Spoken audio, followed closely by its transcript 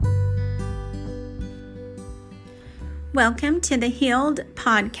Welcome to the Healed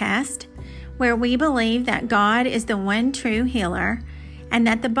Podcast, where we believe that God is the one true healer and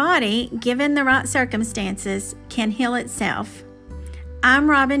that the body, given the right circumstances, can heal itself. I'm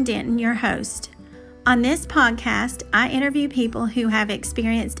Robin Denton, your host. On this podcast, I interview people who have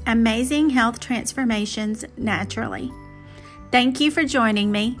experienced amazing health transformations naturally. Thank you for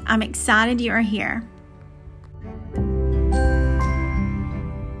joining me. I'm excited you're here.